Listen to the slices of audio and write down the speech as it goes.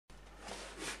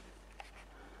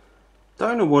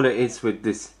Don't know what it is with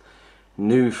this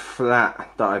new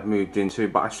flat that I've moved into,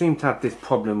 but I seem to have this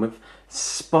problem with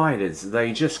spiders.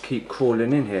 They just keep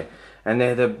crawling in here, and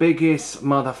they're the biggest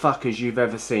motherfuckers you've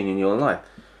ever seen in your life.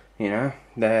 You know,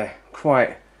 they're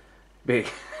quite big,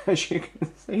 as you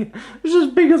can see. It's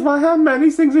as big as my hand, man.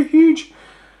 These things are huge.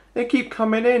 They keep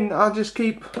coming in. I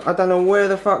don't know where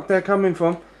the fuck they're coming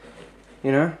from.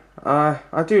 You know,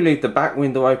 I do leave the back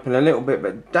window open a little bit,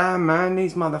 but damn, man,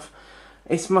 these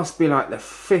it must be like the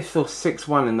 5th or 6th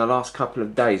one in the last couple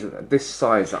of days, this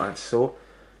size that I saw.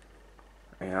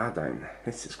 Yeah,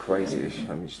 this is crazy.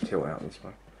 Let me just tilt out this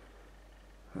one.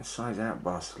 Let's size out,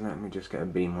 boss. Let me just get a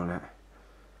beam on that.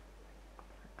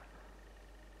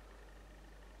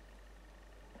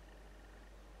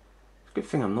 Good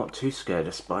thing I'm not too scared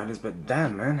of spiders, but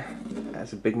damn, man,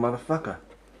 that's a big motherfucker.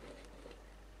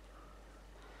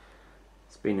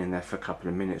 It's been in there for a couple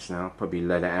of minutes now. Probably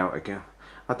let it out again.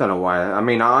 I don't know why. I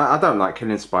mean, I don't like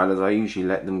killing spiders. I usually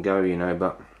let them go, you know,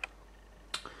 but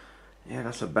yeah,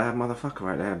 that's a bad motherfucker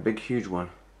right there. A big, huge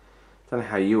one. Don't know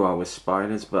how you are with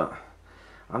spiders, but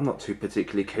I'm not too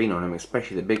particularly keen on them,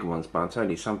 especially the big ones. But I'll tell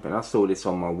you something. I saw this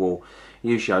on my wall.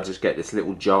 Usually I just get this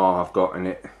little jar I've got in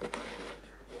it.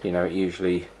 You know, it's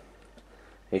usually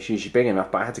big enough,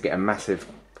 but I had to get a massive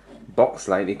box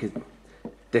lately because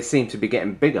they seem to be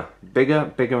getting bigger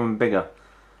and bigger.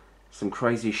 Some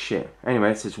crazy shit.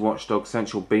 Anyway, this is Watchdog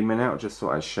Central beaming out. Just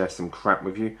thought I'd share some crap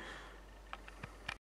with you.